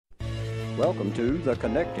Welcome to The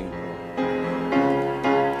Connecting Point.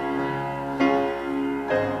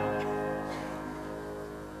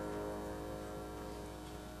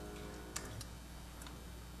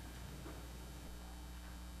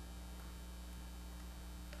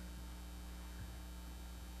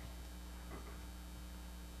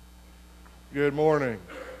 Good morning.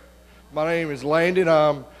 My name is Landon.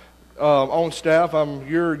 I'm on staff. I'm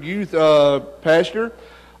your youth pastor.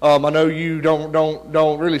 I know you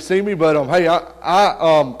don't really see me, but hey,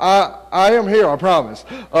 I am here. I promise.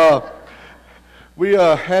 We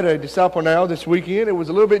had a Disciple Now this weekend. It was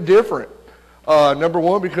a little bit different. Number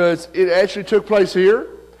one, because it actually took place here.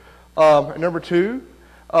 Number two,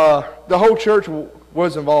 the whole church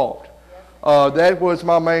was involved. That was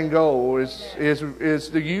my main goal. Is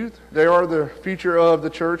the youth. They are the future of the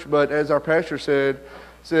church. But as our pastor said,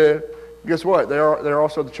 guess what? They're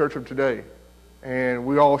also the church of today. And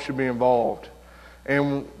we all should be involved.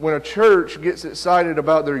 And when a church gets excited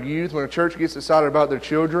about their youth, when a church gets excited about their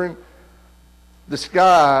children, the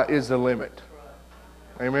sky is the limit.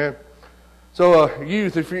 Amen. So,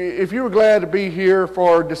 youth, if you were glad to be here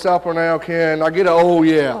for Disciple Now, can I get an oh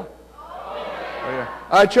yeah? Oh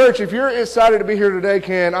yeah. Church, if you're excited to be here today,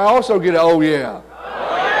 can I also get an oh yeah?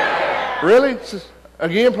 Oh yeah. Really?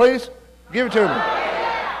 Again, please? Give it to me. Oh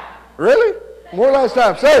yeah. Really? One last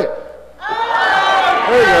time. Say it.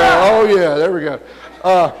 There we go. Oh yeah, there we go.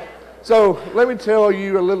 So let me tell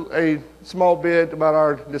you a small bit about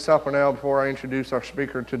our Disciple Now before I introduce our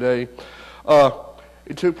speaker today.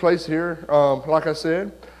 It took place here, like I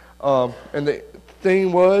said, and the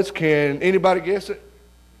theme was, can anybody guess it?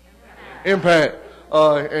 Impact.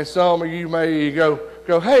 And some of you may go,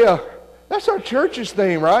 hey, that's our church's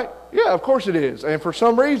theme, right? Yeah, of course it is. And for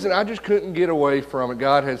some reason, I just couldn't get away from it.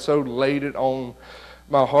 God had so laid it on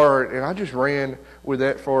my heart, and I just ran with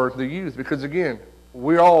that for the youth because, again,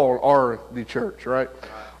 we all are the church, right?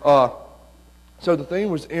 So the theme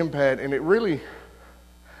was impact, and it really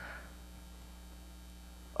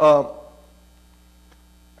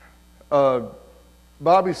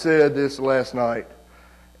Bobby said this last night,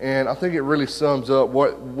 and I think it really sums up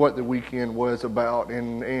what the weekend was about,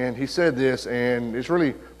 and he said this, and it's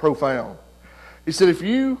really profound. He said, if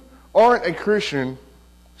you aren't a Christian,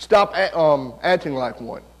 stop acting like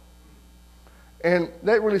one. And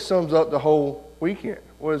that really sums up the whole weekend.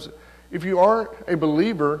 Was if you aren't a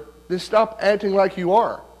believer, then stop acting like you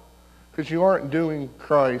are. Because you aren't doing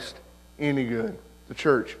Christ any good. The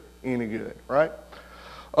church any good. Right?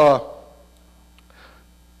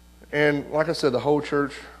 And like I said, the whole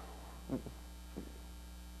church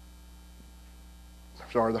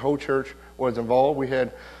was involved. We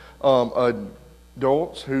had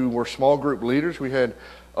adults who were small group leaders. We had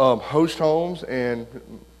host homes, and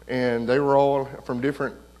they were all from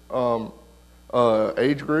different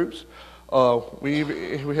age groups.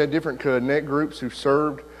 We had different connect groups who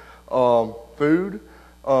served food,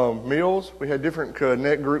 meals. We had different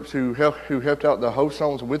connect groups who helped out the host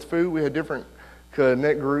homes with food. We had different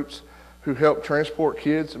connect groups who helped transport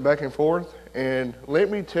kids back and forth. And let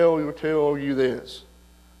me tell you this: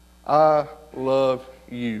 I love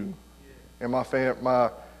you, and my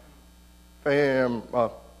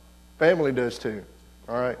family does too.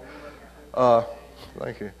 All right.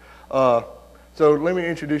 Thank you. So let me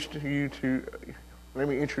introduce to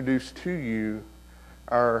you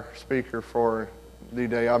our speaker for the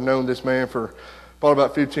day. I've known this man for probably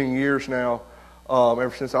about 15 years now.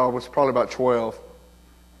 Ever since I was probably about 12.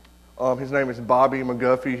 His name is Bobby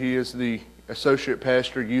McGuffie. He is the associate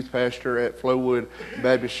pastor, youth pastor at Flowood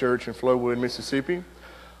Baptist Church in Flowood, Mississippi.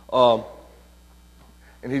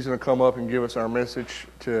 And he's going to come up and give us our message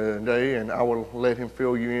today, and I will let him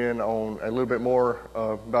fill you in on a little bit more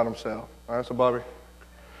about himself. All right, so Bobby,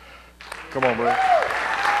 come on, brother.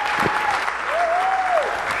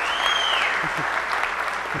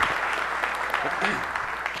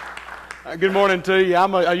 Good morning to you.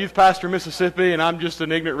 I'm a youth pastor in Mississippi, and I'm just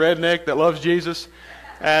an ignorant redneck that loves Jesus.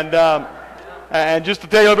 And just to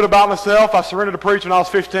tell you a little bit about myself, I surrendered to preach when I was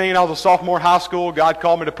 15. I was a sophomore in high school. God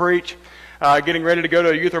called me to preach. Getting ready to go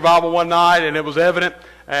to a youth revival one night, and it was evident.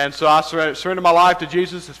 And so I surrendered my life to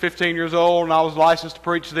Jesus at 15 years old, and I was licensed to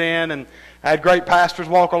preach then. And I had great pastors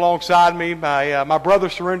walk alongside me. My brother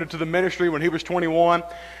surrendered to the ministry when he was 21.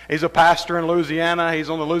 He's a pastor in Louisiana. He's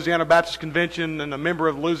on the Louisiana Baptist Convention and a member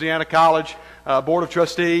of the Louisiana College Board of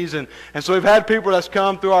Trustees. And so we've had people that's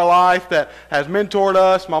come through our life that has mentored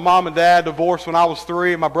us. My mom and dad divorced when I was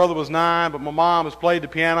 3. My brother was 9, but my mom has played the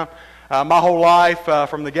piano my whole life,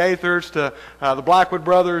 from the Gaithers to the Blackwood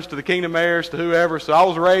brothers to the Kingdom heirs to whoever. So I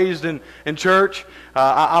was raised in church.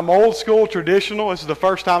 I'm old school, traditional. This is the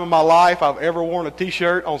first time in my life I've ever worn a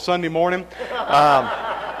T-shirt on Sunday morning.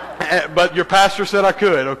 But your pastor said I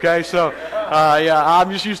could, okay? So, yeah,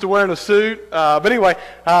 I'm just used to wearing a suit. But anyway,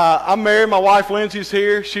 I'm married. My wife, Lindsay's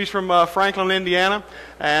here. She's from Franklin, Indiana.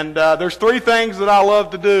 And there's three things that I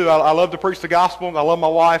love to do. I love to preach the gospel, I love my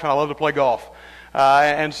wife, and I love to play golf.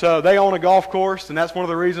 And so they own a golf course, and that's one of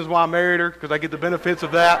the reasons why I married her, because I get the benefits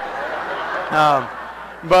of that.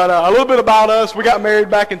 But a little bit about us. We got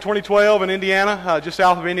married back in 2012 in Indiana, just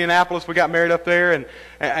south of Indianapolis. We got married up there. And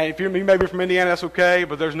if you may be from Indiana, that's okay,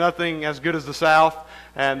 but there's nothing as good as the South.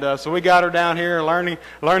 And so we got her down here learning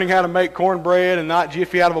how to make cornbread and not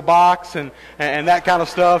jiffy out of a box and that kind of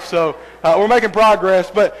stuff. So we're making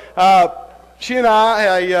progress. But she and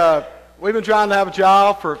I, we've been trying to have a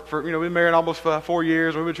child for we've been married almost 4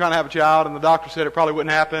 years. We've been trying to have a child, and the doctor said it probably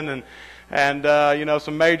wouldn't happen. And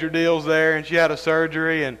some major deals there, and she had a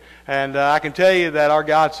surgery, and I can tell you that our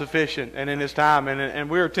God's sufficient and in His time, and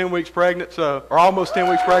we were 10 weeks pregnant, or almost 10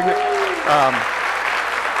 weeks pregnant.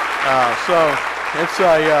 So it's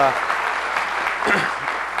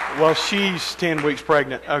well, she's 10 weeks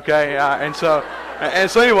pregnant, okay, and so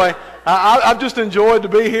anyway, I've just enjoyed to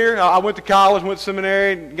be here. I went to college, went to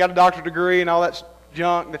seminary, got a doctorate degree, and all that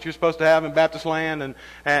junk that you're supposed to have in Baptist land and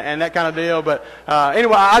that kind of deal. But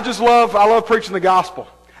anyway, I love preaching the gospel.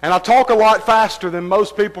 And I talk a lot faster than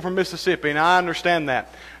most people from Mississippi, and I understand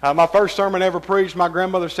that. My first sermon ever preached, my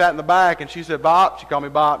grandmother sat in the back, and she said, "Bob," she called me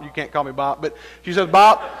Bob, you can't call me Bob, but she said,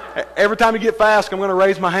 "Bob, every time you get fast, I'm going to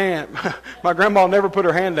raise my hand." My grandma never put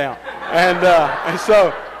her hand down. And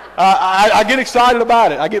so I get excited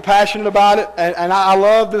about it. I get passionate about it. And I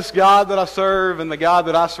love this God that I serve and the God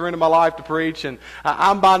that I surrender my life to preach. And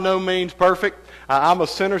I'm by no means perfect. I'm a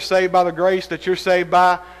sinner saved by the grace that you're saved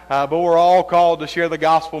by. But we're all called to share the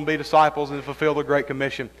gospel and be disciples and fulfill the Great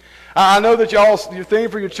Commission. I know that your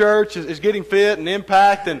theme for your church is getting fit and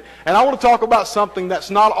impact. And I want to talk about something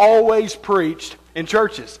that's not always preached in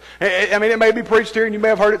churches. I mean, it may be preached here, and you may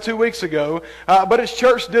have heard it 2 weeks ago, but it's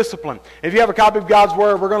church discipline. If you have a copy of God's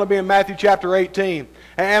Word, we're going to be in Matthew chapter 18.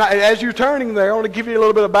 And as you're turning there, I want to give you a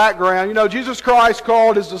little bit of background. You know, Jesus Christ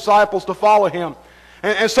called His disciples to follow Him.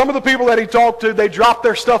 And some of the people that He talked to, they dropped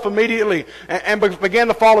their stuff immediately and began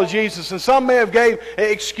to follow Jesus. And some may have gave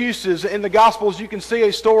excuses. In the Gospels, you can see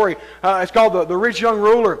a story. It's called the rich young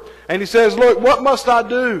ruler. And he says, "Look, what must I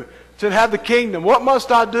do to have the kingdom? What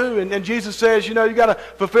must I do?" And Jesus says, you got to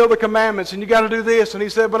fulfill the commandments and you got to do this. And he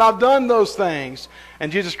said, "But I've done those things."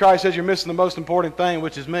 And Jesus Christ says, "You're missing the most important thing,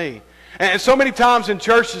 which is me." And so many times in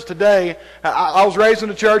churches today, I was raised in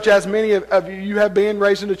the church, as many of you have been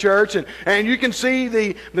raised in the church, and you can see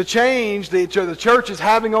the change the church is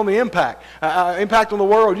having on the impact on the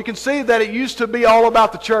world. You can see that it used to be all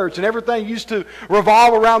about the church, and everything used to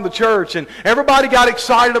revolve around the church, and everybody got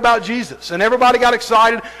excited about Jesus, and everybody got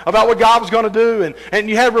excited about what God was going to do, and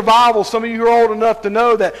you had revival. Some of you are old enough to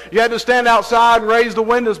know that you had to stand outside and raise the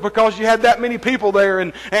windows because you had that many people there,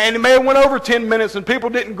 and it may have went over 10 minutes, and people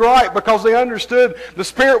didn't gripe because they understood the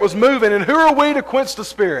Spirit was moving. And who are we to quench the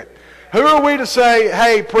Spirit? Who are we to say,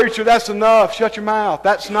 "Hey, preacher, that's enough, shut your mouth"?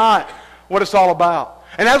 That's not what it's all about.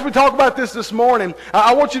 And as we talk about this morning,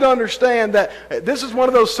 I want you to understand that this is one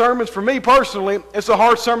of those sermons, for me personally, it's a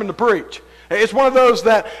hard sermon to preach. It's one of those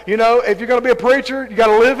that, if you're going to be a preacher, you got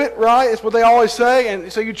to live it, right? It's what they always say.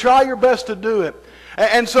 And so you try your best to do it.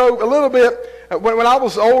 And so a little bit, when I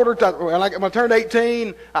was older, when I turned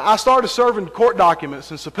 18, I started serving court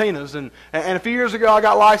documents and subpoenas. And a few years ago,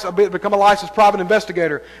 I become a licensed private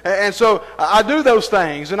investigator. And so I do those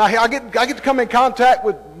things. And I get to come in contact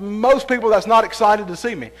with most people that's not excited to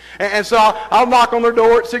see me. And so I'll knock on their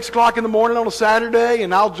door at 6 o'clock in the morning on a Saturday,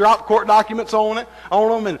 and I'll drop court documents on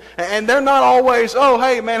them. And they're not always, "Oh,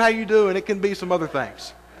 hey, man, how you doing?" It can be some other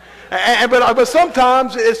things. But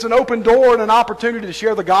sometimes it's an open door and an opportunity to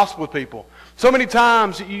share the gospel with people. So many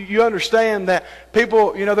times you understand that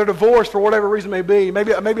people, they're divorced for whatever reason it may be.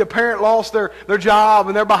 Maybe a parent lost their job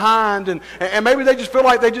and they're behind, and maybe they just feel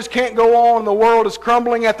like they just can't go on. The world is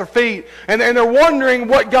crumbling at their feet, and they're wondering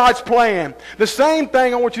what God's plan. The same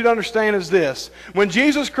thing I want you to understand is this: when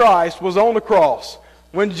Jesus Christ was on the cross,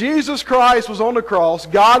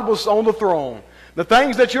 God was on the throne. The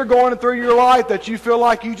things that you're going through your life that you feel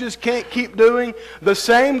like you just can't keep doing, the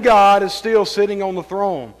same God is still sitting on the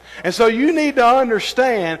throne. And so you need to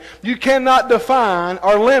understand you cannot define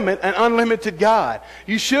or limit an unlimited God.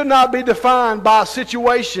 You should not be defined by a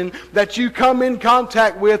situation that you come in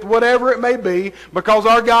contact with, whatever it may be, because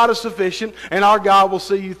our God is sufficient and our God will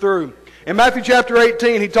see you through. In Matthew chapter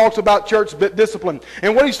 18, he talks about church discipline.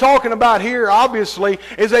 And what he's talking about here, obviously,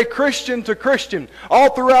 is a Christian to Christian.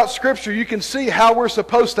 All throughout Scripture, you can see how we're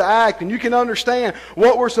supposed to act, and you can understand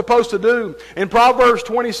what we're supposed to do. In Proverbs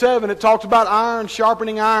 27, it talks about iron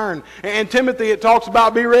sharpening iron. And Timothy, it talks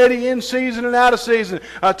about be ready in season and out of season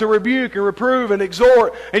to rebuke and reprove and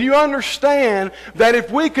exhort. And you understand that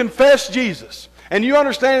if we confess Jesus, and you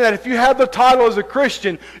understand that if you have the title as a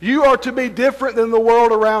Christian, you are to be different than the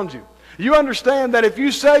world around you. You understand that if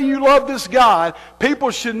you say you love this God,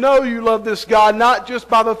 people should know you love this God, not just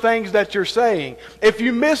by the things that you're saying. If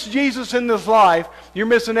you miss Jesus in this life, you're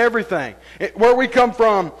missing everything. Where we come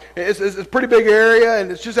from, it's a pretty big area,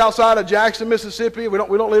 and it's just outside of Jackson, Mississippi. We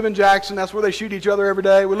don't live in Jackson. That's where they shoot each other every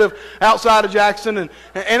day. We live outside of Jackson, and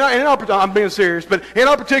I'm being serious, but in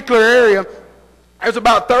our particular area, there's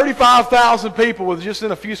about 35,000 people with just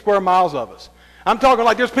in a few square miles of us. I'm talking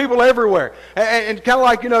like there's people everywhere. And kind of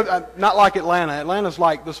like, not like Atlanta. Atlanta's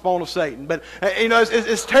like the spawn of Satan. But,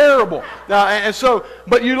 it's terrible. I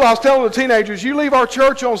was telling the teenagers, you leave our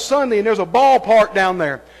church on Sunday and there's a ballpark down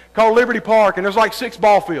there called Liberty Park, and there's like 6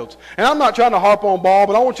 ball fields. And I'm not trying to harp on ball,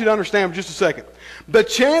 but I want you to understand for just a second.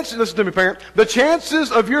 Listen to me, parent, the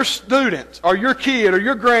chances of your student or your kid or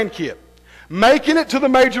your grandkid making it to the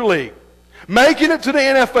major league, making it to the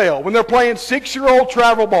NFL when they're playing 6-year-old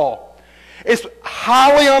travel ball, it's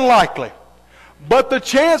highly unlikely. But the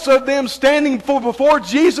chance of them standing before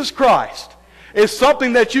Jesus Christ is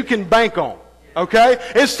something that you can bank on. Okay?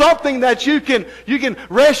 It's something that you can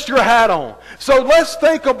rest your hat on. So let's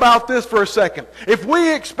think about this for a second. If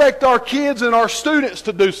we expect our kids and our students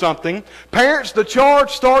to do something, parents, the charge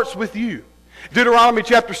starts with you. Deuteronomy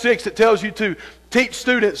chapter 6, it tells you to teach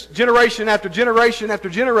students generation after generation after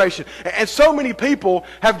generation. And so many people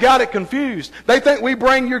have got it confused. They think we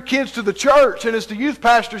bring your kids to the church and it's the youth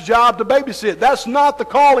pastor's job to babysit. That's not the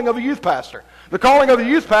calling of a youth pastor. The calling of the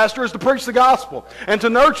youth pastor is to preach the gospel and to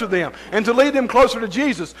nurture them and to lead them closer to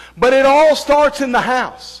Jesus. But it all starts in the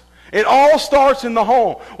house. It all starts in the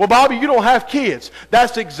home. Well, Bobby, you don't have kids.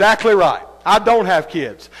 That's exactly right. I don't have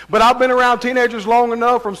kids. But I've been around teenagers long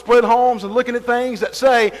enough from split homes and looking at things that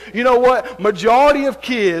say, you know what? Majority of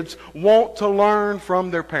kids want to learn from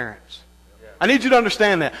their parents. I need you to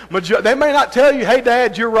understand that. They may not tell you, hey,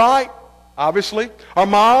 Dad, you're right. Obviously. Or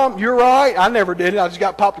Mom, you're right. I never did it. I just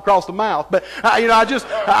got popped across the mouth. But, I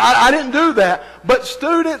didn't do that. But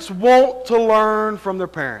students want to learn from their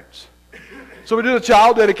parents. So we do the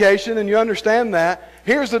child dedication, and you understand that.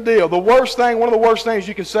 Here's the deal. One of the worst things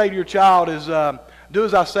you can say to your child is, do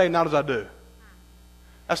as I say, not as I do.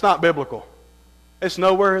 That's not biblical. It's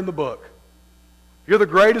nowhere in the book. You're the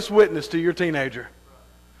greatest witness to your teenager.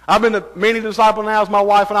 I've been to many disciple now, as my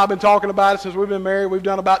wife and I have been talking about it since we've been married. We've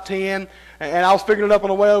done about 10. And I was figuring it up on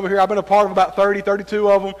the way over here. I've been a part of about 30, 32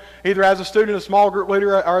 of them, either as a student, a small group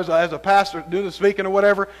leader, or as a pastor doing the speaking or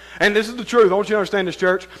whatever. And this is the truth. I want you to understand this,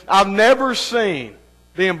 church. I've never seen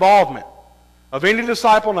the involvement of any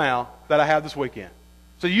disciple now that I have this weekend.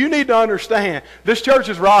 So you need to understand, this church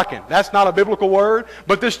is rocking. That's not a biblical word,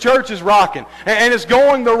 but this church is rocking. And it's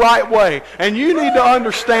going the right way. And you need to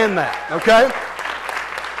understand that, okay?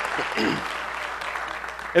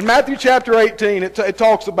 In Matthew chapter 18, it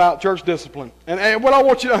talks about church discipline. And what I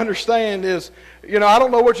want you to understand is, I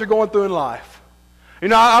don't know what you're going through in life.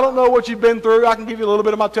 I don't know what you've been through. I can give you a little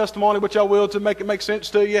bit of my testimony, which I will, to make it make sense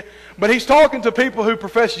to you. But he's talking to people who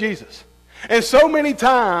profess Jesus. And so many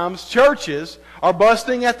times, churches are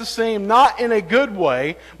busting at the seam, not in a good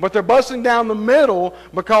way, but they're busting down the middle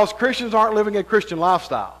because Christians aren't living a Christian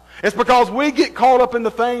lifestyle. It's because we get caught up in the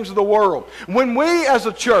things of the world. When we as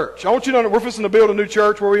a church, I want you to know, we're fixing to build a new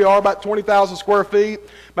church where we are, about 20,000 square feet,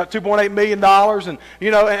 about $2.8 million.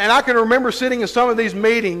 And I can remember sitting in some of these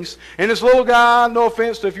meetings, and this little guy, no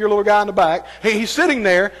offense to if you're a little guy in the back, he's sitting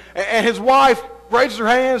there, and his wife raises her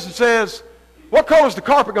hands and says, "What color is the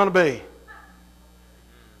carpet going to be?"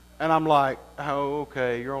 And I'm like, oh,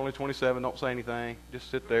 okay, you're only 27, don't say anything,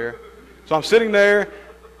 just sit there. So I'm sitting there.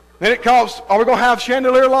 Then it comes, are we going to have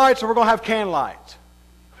chandelier lights or we're going to have can lights?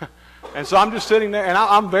 And so I'm just sitting there, and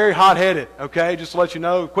I'm very hot-headed, okay? Just to let you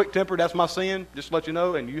know, quick-tempered, that's my sin. Just to let you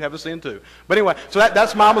know, and you have a sin too. But anyway, so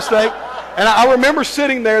that's my mistake. And I remember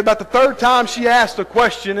sitting there about the third time she asked a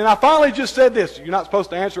question, and I finally just said this. You're not supposed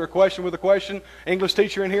to answer a question with a question. English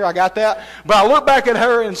teacher in here, I got that. But I looked back at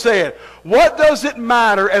her and said, what does it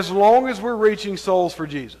matter as long as we're reaching souls for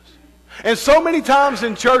Jesus? And so many times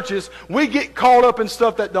in churches, we get caught up in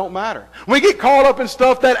stuff that don't matter. We get caught up in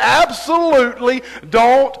stuff that absolutely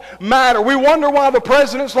don't matter. We wonder why the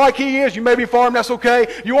president's like he is. You may be for him, that's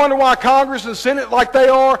okay. You wonder why Congress and Senate like they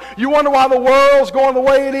are. You wonder why the world's going the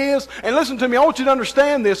way it is. And listen to me, I want you to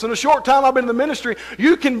understand this. In the short time I've been in the ministry,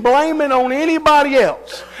 you can blame it on anybody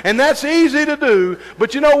else. And that's easy to do.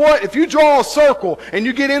 But you know what? If you draw a circle and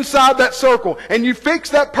you get inside that circle and you fix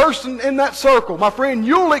that person in that circle, my friend,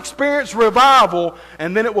 you'll experience revival,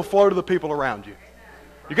 and then it will flow to the people around you.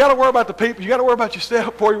 You got to worry about the people. You got to worry about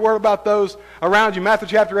yourself before you worry about those around you. Matthew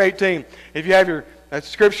chapter 18. If you have your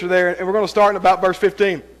scripture there, and we're going to start in about verse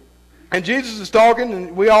 15. And Jesus is talking,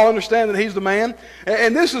 and we all understand that He's the man.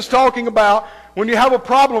 And this is talking about when you have a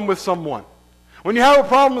problem with someone. When you have a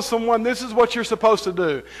problem with someone, this is what you're supposed to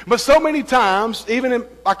do. But so many times, even in,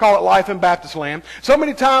 I call it life in Baptist land, so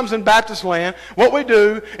many times in Baptist land, what we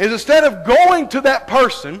do is instead of going to that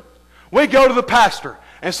person, we go to the pastor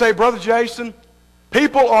and say, Brother Jason,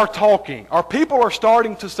 people are talking, or people are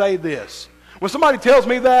starting to say this. When somebody tells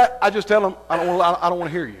me that, I just tell them, I don't want to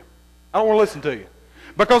hear you. I don't want to listen to you.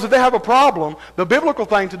 Because if they have a problem, the biblical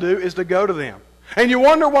thing to do is to go to them. And you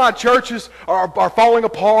wonder why churches are falling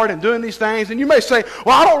apart and doing these things. And you may say,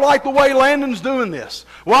 well, I don't like the way Landon's doing this.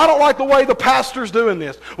 Well, I don't like the way the pastor's doing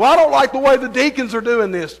this. Well, I don't like the way the deacons are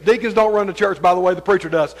doing this. Deacons don't run the church, by the way, the preacher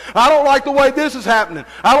does. I don't like the way this is happening.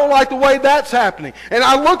 I don't like the way that's happening. And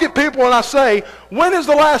I look at people and I say, when is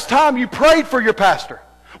the last time you prayed for your pastor?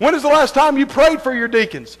 When is the last time you prayed for your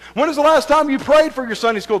deacons? When is the last time you prayed for your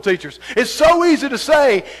Sunday school teachers? It's so easy to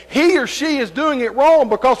say he or she is doing it wrong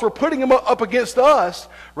because we're putting them up against us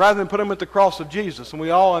rather than putting them at the cross of Jesus. And we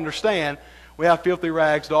all understand we have filthy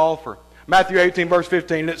rags to offer. Matthew 18 verse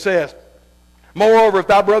 15, it says, Moreover, if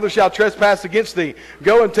thy brother shall trespass against thee,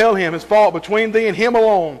 go and tell him his fault between thee and him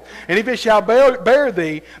alone. And if it shall bear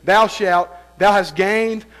thee, thou hast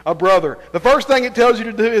gained a brother. The first thing it tells you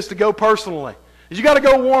to do is to go personally. You got to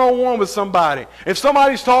go one-on-one with somebody. If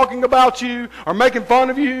somebody's talking about you or making fun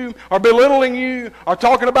of you or belittling you or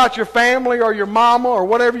talking about your family or your mama or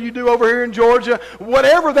whatever you do over here in Georgia,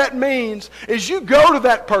 whatever that means is you go to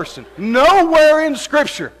that person. Nowhere in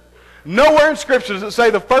Scripture does it say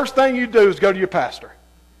the first thing you do is go to your pastor.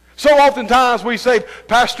 So oftentimes we say,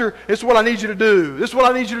 Pastor, this is what I need you to do. This is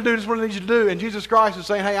what I need you to do. This is what I need you to do. And Jesus Christ is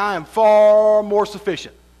saying, hey, I am far more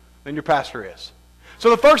sufficient than your pastor is. So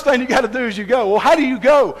the first thing you got to do is you go. Well, how do you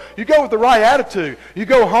go? You go with the right attitude. You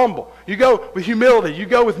go humble. You go with humility. You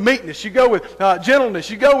go with meekness. You go with gentleness.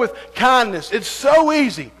 You go with kindness. It's so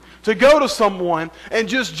easy to go to someone and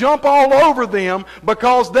just jump all over them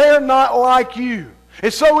because they're not like you.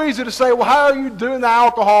 It's so easy to say, well, how are you doing the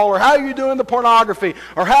alcohol, or how are you doing the pornography,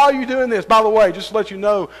 or how are you doing this? By the way, just to let you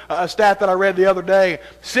know, a stat that I read the other day,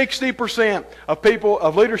 60% of people,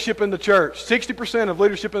 of leadership in the church, 60% of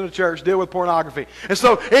leadership in the church deal with pornography. And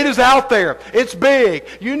so it is out there. It's big.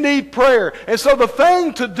 You need prayer. And so the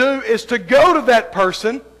thing to do is to go to that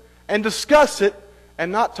person and discuss it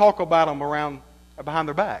and not talk about them behind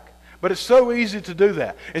their back. But it's so easy to do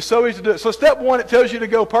that. It's so easy to do it. So step one, it tells you to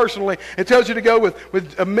go personally. It tells you to go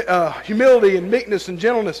with humility and meekness and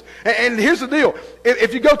gentleness. And here's the deal.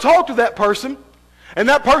 If you go talk to that person, and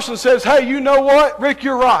that person says, hey, you know what, Rick,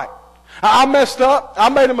 you're right. I messed up. I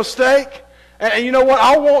made a mistake. And you know what,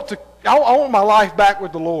 I want my life back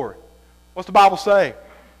with the Lord. What's the Bible say?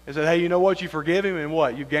 It said, hey, you know what, you forgive him, and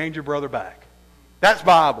what? You've gained your brother back. That's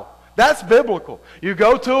Bible. That's biblical. You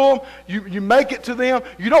go to them, you make it to them.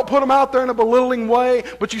 You don't put them out there in a belittling way,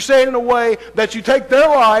 but you say it in a way that you take their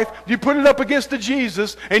life, you put it up against the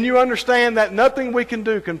Jesus, and you understand that nothing we can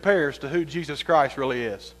do compares to who Jesus Christ really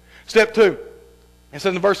is. Step two, it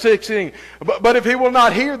says in verse 16, but if he will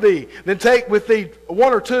not hear thee, then take with thee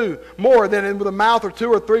one or two more, then with a mouth or 2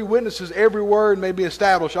 or 3 witnesses every word may be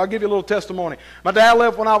established. I'll give you a little testimony. My dad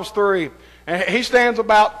left when I was 3, and he stands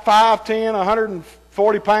about 5'10",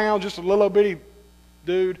 140 pounds, just a little bitty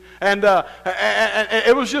dude. And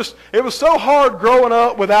it was so hard growing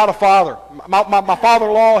up without a father. My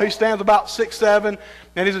father-in-law, he stands about 6'7",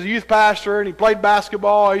 and he's a youth pastor, and he played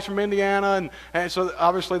basketball. He's from Indiana, and so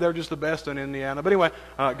obviously they're just the best in Indiana. But anyway,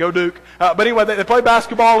 go Duke. But anyway, they play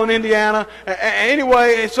basketball in Indiana.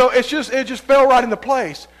 Anyway, so it just fell right into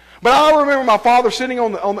place. But I remember my father sitting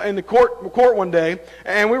in the court one day,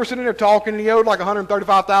 and we were sitting there talking, and he owed like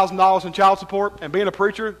 $135,000 in child support. And being a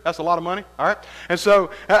preacher, that's a lot of money, all right? And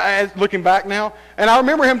so, looking back now, and I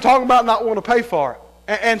remember him talking about not wanting to pay for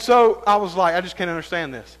it. And so I was like, I just can't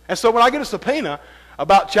understand this. And so when I get a subpoena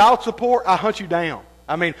about child support, I hunt you down.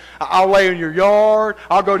 I mean, I'll lay in your yard.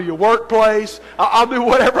 I'll go to your workplace. I'll do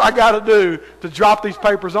whatever I got to do to drop these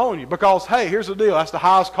papers on you. Because, hey, here's the deal. That's the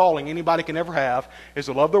highest calling anybody can ever have, is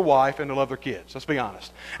to love their wife and to love their kids. Let's be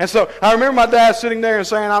honest. And so I remember my dad sitting there and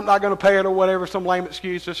saying, I'm not going to pay it or whatever, some lame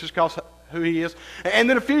excuse just because who he is. And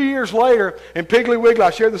then a few years later, in Piggly Wiggly,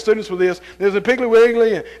 I shared the students with this. There's a Piggly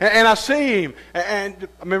Wiggly, and I see him. And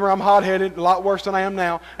remember, I'm hot-headed, a lot worse than I am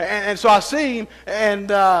now. And so I see him,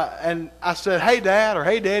 and I said, hey, Dad, or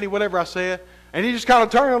hey, Daddy, whatever I said. And he just kind of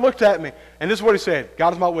turned and looked at me. And this is what he said.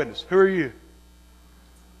 God is my witness. Who are you?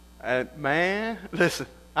 And man, listen,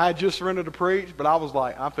 I had just surrendered to preach, but I was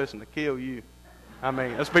like, I'm fixing to kill you. I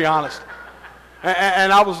mean, let's be honest.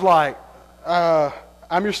 And I was like,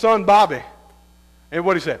 I'm your son, Bobby. And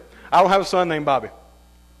what he said, I don't have a son named Bobby.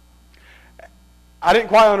 I didn't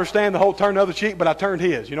quite understand the whole turn the other cheek, but I turned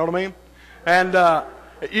his. You know what I mean? And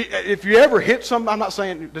if you ever hit somebody, I'm not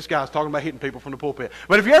saying this guy's talking about hitting people from the pulpit,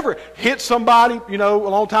 but if you ever hit somebody, a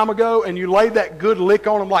long time ago, and you laid that good lick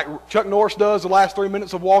on them like Chuck Norris does the last 3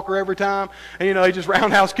 minutes of Walker every time, and he just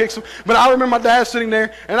roundhouse kicks them. But I remember my dad sitting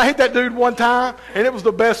there, and I hit that dude one time, and it was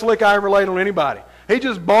the best lick I ever laid on anybody. He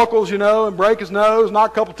just buckles, and break his nose,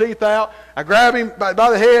 knock a couple teeth out. I grab him by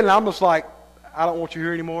the head, and I'm just like, I don't want you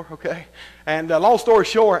here anymore, okay? And long story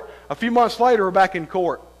short, a few months later, we're back in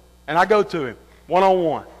court, and I go to him,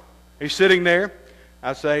 one-on-one. He's sitting there.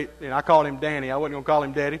 I say, I called him Danny. I wasn't going to call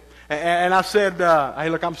him Daddy. And I said, hey,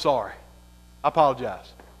 look, I'm sorry. I apologize.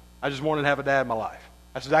 I just wanted to have a dad in my life.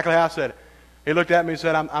 That's exactly how I said it. He looked at me and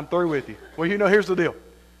said, I'm through with you. Well, here's the deal.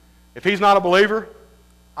 If he's not a believer,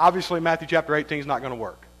 obviously, Matthew chapter 18 is not going to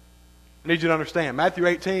work. I need you to understand. Matthew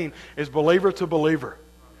 18 is believer to believer.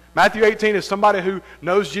 Matthew 18 is somebody who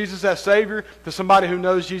knows Jesus as Savior to somebody who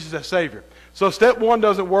knows Jesus as Savior. So step 1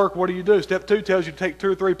 doesn't work. What do you do? Step 2 tells you to take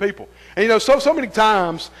 2 or 3 people. And so many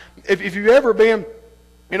times, if you've ever been,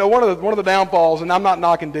 one of the downfalls, and I'm not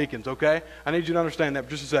knocking deacons, okay? I need you to understand that for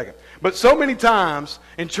just a second. But so many times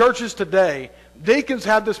in churches today, deacons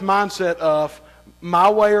have this mindset of my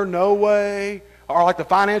way or no way. Or like the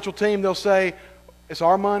financial team, they'll say, it's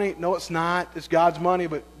our money. No, it's not. It's God's money,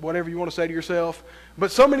 but whatever you want to say to yourself.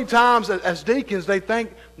 But so many times as deacons, they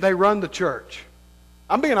think they run the church.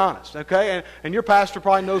 I'm being honest, okay? And your pastor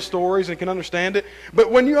probably knows stories and can understand it.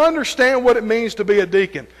 But when you understand what it means to be a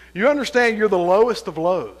deacon, you understand you're the lowest of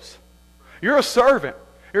lows. You're a servant.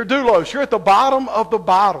 You're doulos. You're at the bottom of the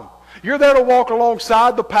bottom. You're there to walk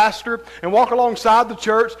alongside the pastor and walk alongside the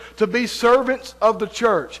church to be servants of the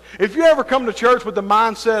church. If you ever come to church with the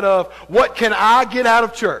mindset of, what can I get out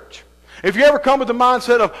of church? If you ever come with the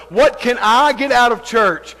mindset of, what can I get out of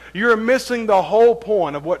church? You're missing the whole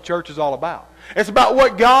point of what church is all about. It's about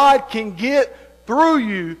what God can get through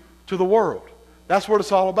you to the world. That's what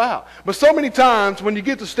it's all about. But so many times when you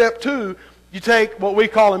get to step 2, you take what we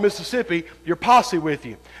call in Mississippi your posse with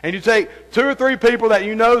you. And you take 2 or 3 people that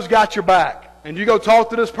you know's got your back. And you go talk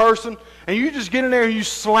to this person, and you just get in there and you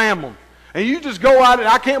slam them. And you just go out and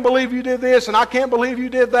I can't believe you did this, and I can't believe you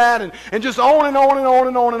did that, and just on and on and on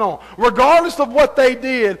and on and on. Regardless of what they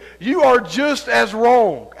did, you are just as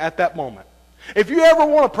wrong at that moment. If you ever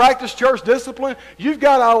want to practice church discipline, you've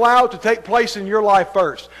got to allow it to take place in your life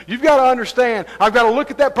first. You've got to understand, I've got to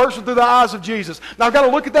look at that person through the eyes of Jesus. Now I've got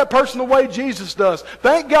to look at that person the way Jesus does.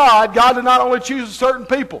 Thank God, God did not only choose certain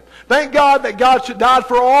people. Thank God that God died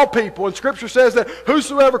for all people. And Scripture says that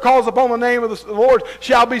whosoever calls upon the name of the Lord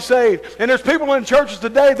shall be saved. And there's people in churches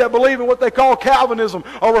today that believe in what they call Calvinism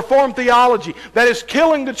or Reformed theology that is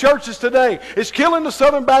killing the churches today. It's killing the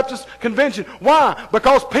Southern Baptist Convention. Why?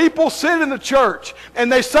 Because people sit in the church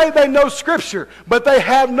and they say they know Scripture, but they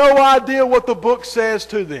have no idea what the book says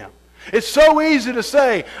to them. It's so easy to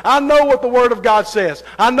say, I know what the Word of God says.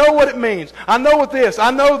 I know what it means. I know what this.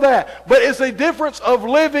 I know that. But it's a difference of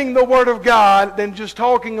living the Word of God than just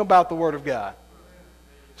talking about the Word of God.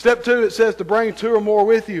 Step 2, it says to bring 2 or more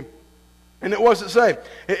with you. And what does it say?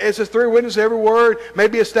 It says 3 witnesses, every word may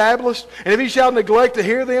be established. And if he shall neglect to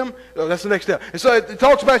hear them, that's the next step. And so it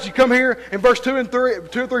talks about you come here in verse 2 and 3,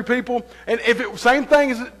 2 or 3 people. And if it same thing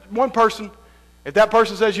as one person, if that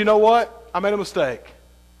person says, you know what, I made a mistake,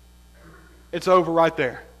 it's over right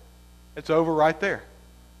there. It's over right there.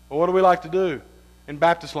 Well, what do we like to do in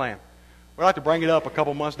Baptist land? We like to bring it up a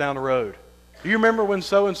couple months down the road. Do you remember when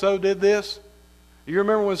so-and-so did this? Do you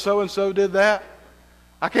remember when so-and-so did that?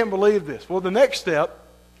 I can't believe this. Well, the next step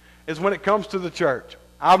is when it comes to the church.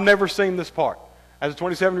 I've never seen this part. As a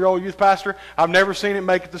 27-year-old youth pastor, I've never seen it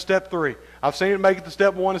make it to step 3. I've seen it make it to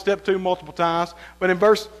step 1 and step 2 multiple times. But in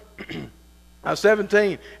verse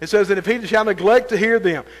 17, it says that if he shall neglect to hear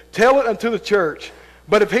them, tell it unto the church.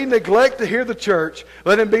 But if he neglect to hear the church,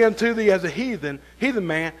 let him be unto thee as a heathen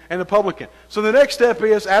man, and a publican. So the next step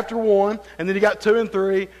is, after 1, and then you got 2 and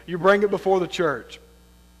 3, you bring it before the church.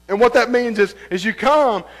 And what that means is you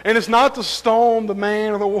come, and it's not to stone the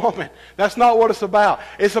man or the woman. That's not what it's about.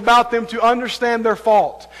 It's about them to understand their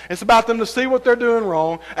fault. It's about them to see what they're doing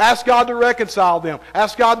wrong, ask God to reconcile them,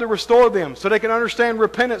 ask God to restore them, so they can understand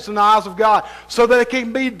repentance in the eyes of God, so that it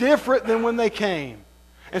can be different than when they came.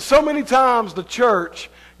 And so many times the church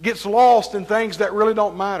gets lost in things that really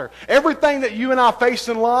don't matter. Everything that you and I face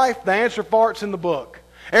in life, the answer for it's in the book.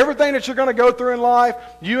 Everything that you're going to go through in life,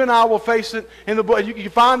 you and I will face it in the book. You can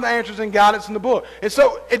find the answers and guidance in the book. And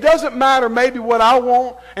so it doesn't matter maybe what I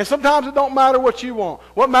want, and sometimes it don't matter what you want.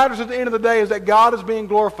 What matters at the end of the day is that God is being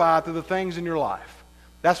glorified through the things in your life.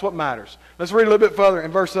 That's what matters. Let's read a little bit further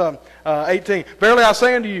in verse 18. Verily I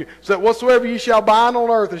say unto you, so that whatsoever ye shall bind on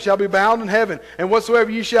earth, it shall be bound in heaven. And whatsoever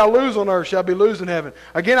ye shall loose on earth, shall be loosed in heaven.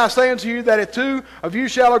 Again I say unto you, that if 2 of you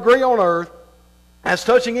shall agree on earth, as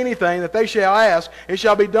touching anything that they shall ask, it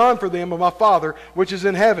shall be done for them of my Father which is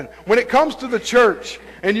in heaven. When it comes to the church,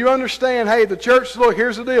 and you understand, hey, the church, look,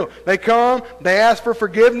 here's the deal. They come, they ask for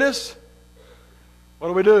forgiveness.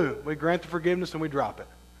 What do? We grant the forgiveness and we drop it.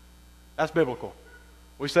 That's biblical.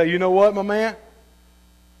 We say, you know what, my man?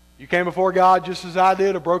 You came before God just as I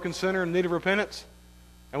did, a broken sinner in need of repentance.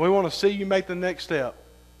 And we want to see you make the next step.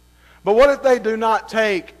 But what if they do not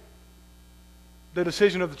take the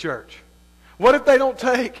decision of the church? What if they don't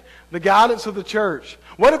take the guidance of the church?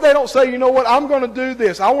 What if they don't say, you know what, I'm going to do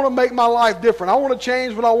this. I want to make my life different. I want to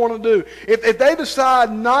change what I want to do. If they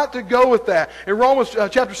decide not to go with that, in Romans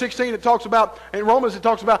chapter 16, it talks about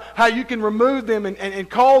how you can remove them and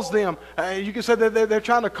cause them. You can say that they're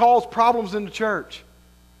trying to cause problems in the church.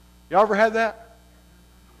 Y'all ever had that?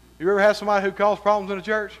 You ever had somebody who caused problems in the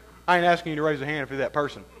church? I ain't asking you to raise a hand if you're that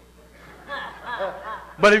person.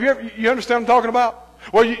 But have you understand what I'm talking about?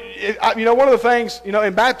 Well, you know, one of the things, you know,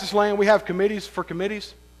 in Baptist land, we have committees for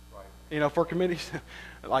committees. Right. You know, for committees.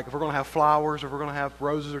 Like if we're going to have flowers, or if we're going to have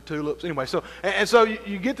roses or tulips. Anyway, so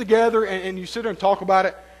you get together and you sit there and talk about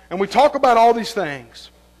it. And we talk about all these things.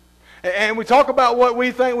 And we talk about what we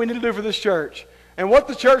think we need to do for this church. And what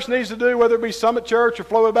the church needs to do, whether it be Summit Church or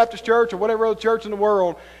Flowood Baptist Church or whatever other church in the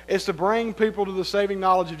world, is to bring people to the saving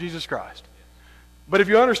knowledge of Jesus Christ. But if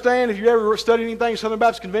you understand, if you ever studied anything Southern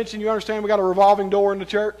Baptist Convention, you understand we got a revolving door in the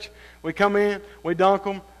church. We come in, we dunk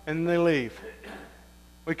them, and then they leave.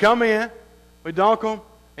 We come in, we dunk them,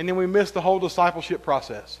 and then we miss the whole discipleship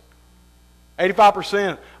process.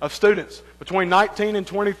 85% of students between 19 and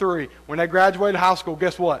 23, when they graduate high school,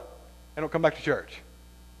 guess what? They don't come back to church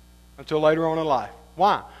until later on in life.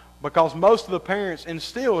 Why? Because most of the parents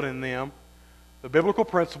instilled in them the biblical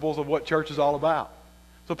principles of what church is all about.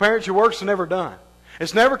 So parents, your work's never done.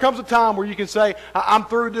 It never comes a time where you can say, I'm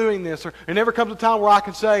through doing this. Or it never comes a time where I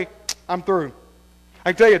can say, I'm through.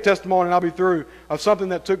 I can tell you a testimony, and I'll be through, of something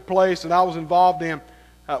that took place that I was involved in.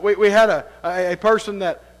 We had a person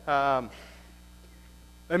that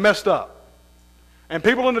they messed up. And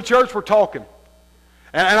people in the church were talking.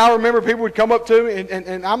 And I remember people would come up to me,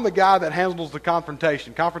 and I'm the guy that handles the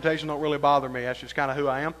confrontation. Confrontation don't really bother me. That's just kind of who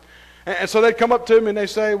I am. And so they'd come up to me and they'd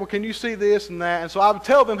say, well, can you see this and that? And so I would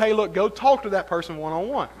tell them, hey, look, go talk to that person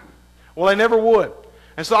one-on-one. Well, they never would.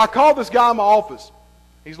 And so I called this guy in my office.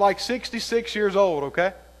 He's like 66 years old,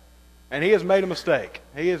 okay? And he has made a mistake.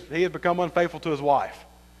 He has become unfaithful to his wife.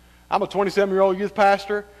 I'm a 27-year-old youth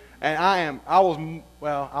pastor, and I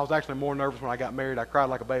was actually more nervous when I got married. I cried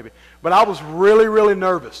like a baby. But I was really, really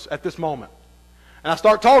nervous at this moment. And I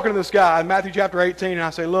start talking to this guy in Matthew chapter 18, and I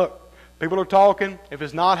say, look, people are talking. If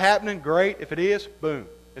it's not happening, great. If it is, boom.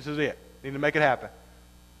 This is it. Need to make it happen.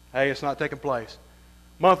 Hey, it's not taking place.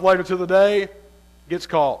 A month later to the day, gets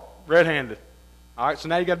caught red-handed. All right, so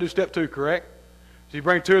now you got to do step 2, correct? So you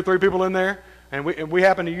bring 2 or 3 people in there, and we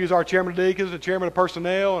happen to use our chairman of deacons, the chairman of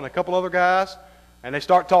personnel, and a couple other guys, and they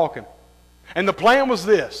start talking. And the plan was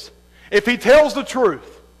this. If he tells the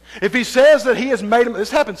truth, if he says that he has made him,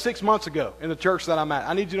 this happened 6 months ago in the church that I'm at.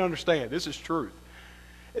 I need you to understand, this is truth.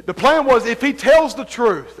 The plan was, if he tells the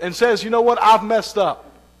truth and says, you know what, I've messed up,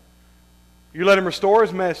 you let him restore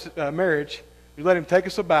his marriage, you let him take a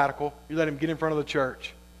sabbatical, you let him get in front of the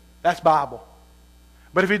church. That's Bible.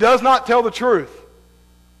 But if he does not tell the truth,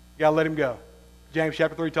 you got to let him go. James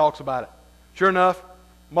chapter 3 talks about it. Sure enough,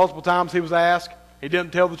 multiple times he was asked, he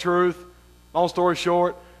didn't tell the truth. Long story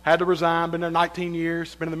short, had to resign, been there 19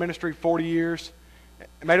 years, been in the ministry 40 years,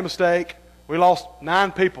 made a mistake. We lost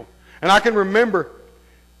 9 people. And I can remember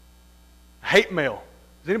hate mail.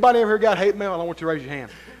 Has anybody ever got hate mail? I don't want you to raise your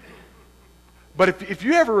hand. But if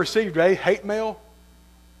you ever received hate mail,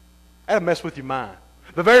 that'll mess with your mind.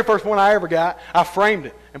 The very first one I ever got, I framed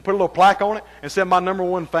it and put a little plaque on it and said my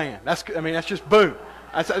 #1 fan. That's just boom.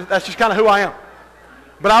 That's just kind of who I am.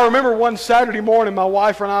 But I remember one Saturday morning, my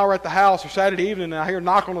wife and I were at the house, or Saturday evening, and I hear a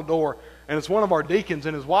knock on the door, and it's one of our deacons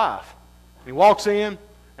and his wife. He walks in,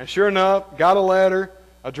 and sure enough, got a letter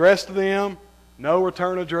addressed to them, no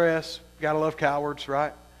return address. Gotta love cowards,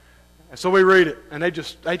 right? And so we read it, and they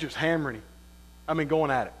just hammering him. I mean,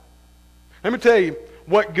 going at it. Let me tell you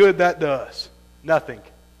what good that does. Nothing.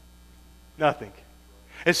 Nothing.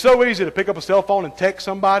 It's so easy to pick up a cell phone and text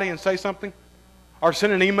somebody and say something, or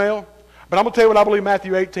send an email. But I'm going to tell you what I believe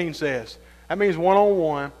Matthew 18 says. That means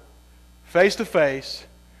one-on-one, face-to-face,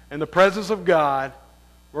 in the presence of God,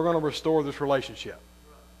 we're going to restore this relationship.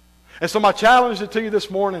 And so my challenge to you this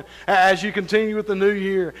morning, as you continue with the new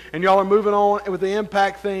year, and y'all are moving on with the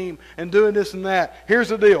impact theme and doing this and that, here's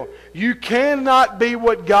the deal. You cannot be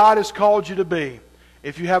what God has called you to be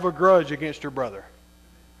if you have a grudge against your brother.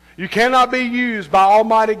 You cannot be used by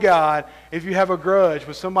Almighty God if you have a grudge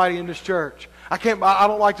with somebody in this church. I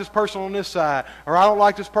don't like this person on this side, or I don't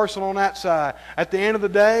like this person on that side. At the end of the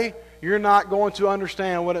day, you're not going to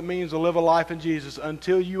understand what it means to live a life in Jesus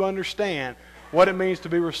until you understand what it means to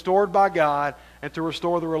be restored by God and to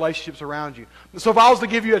restore the relationships around you. So if I was to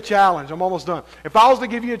give you a challenge, I'm almost done. If I was to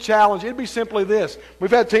give you a challenge, it'd be simply this. We've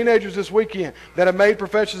had teenagers this weekend that have made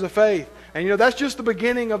professions of faith. And that's just the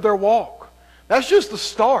beginning of their walk. That's just the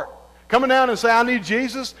start. Coming down and say, I need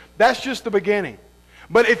Jesus, that's just the beginning.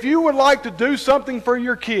 But if you would like to do something for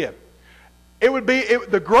your kid, it would be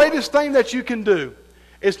the greatest thing that you can do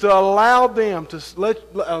is to allow them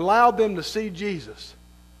to see Jesus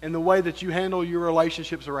in the way that you handle your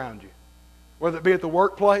relationships around you. Whether it be at the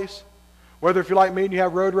workplace, whether if you're like me and you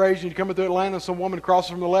have road rage and you come into Atlanta and some woman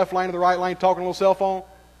crosses from the left lane to the right lane talking on a little cell phone,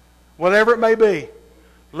 whatever it may be,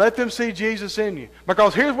 let them see Jesus in you.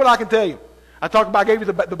 Because here's what I can tell you. I gave you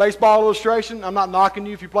the baseball illustration. I'm not knocking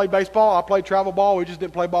you if you played baseball. I played travel ball. We just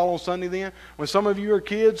didn't play ball on Sunday then. When some of you were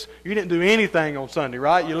kids, you didn't do anything on Sunday,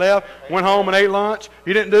 right? You left, went home and ate lunch.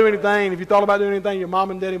 You didn't do anything. If you thought about doing anything, your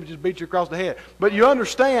mom and daddy would just beat you across the head. But you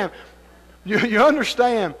understand, you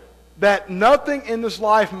understand that nothing in this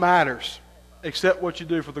life matters except what you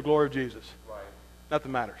do for the glory of Jesus.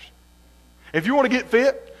 Nothing matters. If you want to get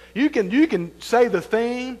fit, you can say the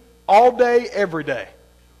thing all day, every day.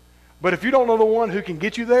 But if you don't know the one who can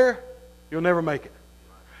get you there, you'll never make it.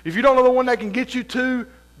 If you don't know the one that can get you to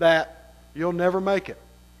that, you'll never make it.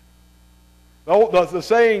 The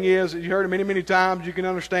saying is, you heard it many, many times, you can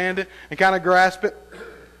understand it and kind of grasp it.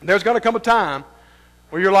 There's going to come a time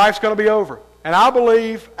where your life's going to be over. And I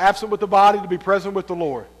believe, absent with the body, to be present with the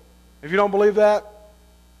Lord. If you don't believe that,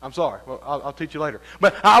 I'm sorry. Well, I'll teach you later.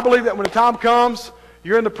 But I believe that when the time comes,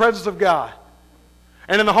 you're in the presence of God.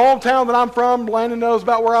 And in the hometown that I'm from, Landon knows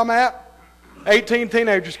about where I'm at, 18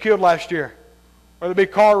 teenagers killed last year. Whether it be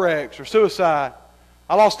car wrecks or suicide.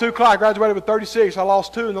 I lost 2 I graduated with 36. I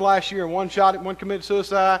lost 2 in the last year. One committed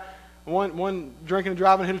suicide, one drinking and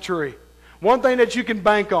driving hit a tree. One thing that you can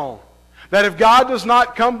bank on, that if God does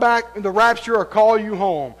not come back in the rapture or call you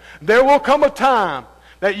home, there will come a time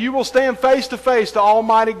that you will stand face to face to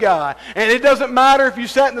Almighty God. And it doesn't matter if you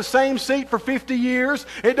sat in the same seat for 50 years.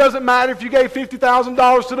 It doesn't matter if you gave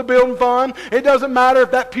 $50,000 to the building fund. It doesn't matter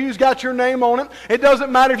if that pew's got your name on it. It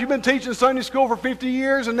doesn't matter if you've been teaching Sunday school for 50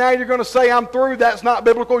 years and now you're going to say, I'm through. That's not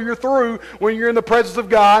biblical. You're through when you're in the presence of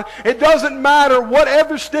God. It doesn't matter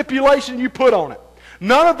whatever stipulation you put on it.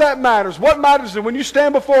 None of that matters. What matters is when you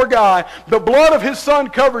stand before God, the blood of His Son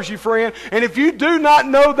covers you, friend. And if you do not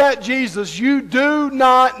know that Jesus, you do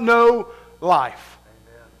not know life.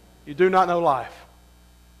 Amen. You do not know life.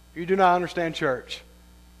 You do not understand church.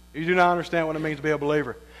 You do not understand what it means to be a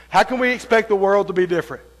believer. How can we expect the world to be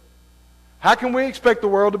different? How can we expect the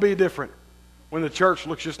world to be different when the church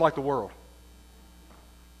looks just like the world?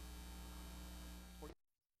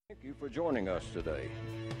 Thank you for joining us today.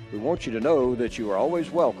 We want you to know that you are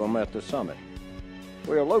always welcome at the Summit.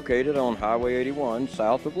 We are located on Highway 81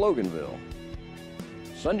 south of Loganville.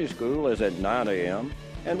 Sunday school is at 9 a.m.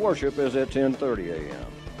 and worship is at 10:30 a.m.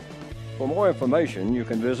 For more information, you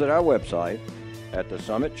can visit our website at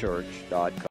thesummitchurch.com.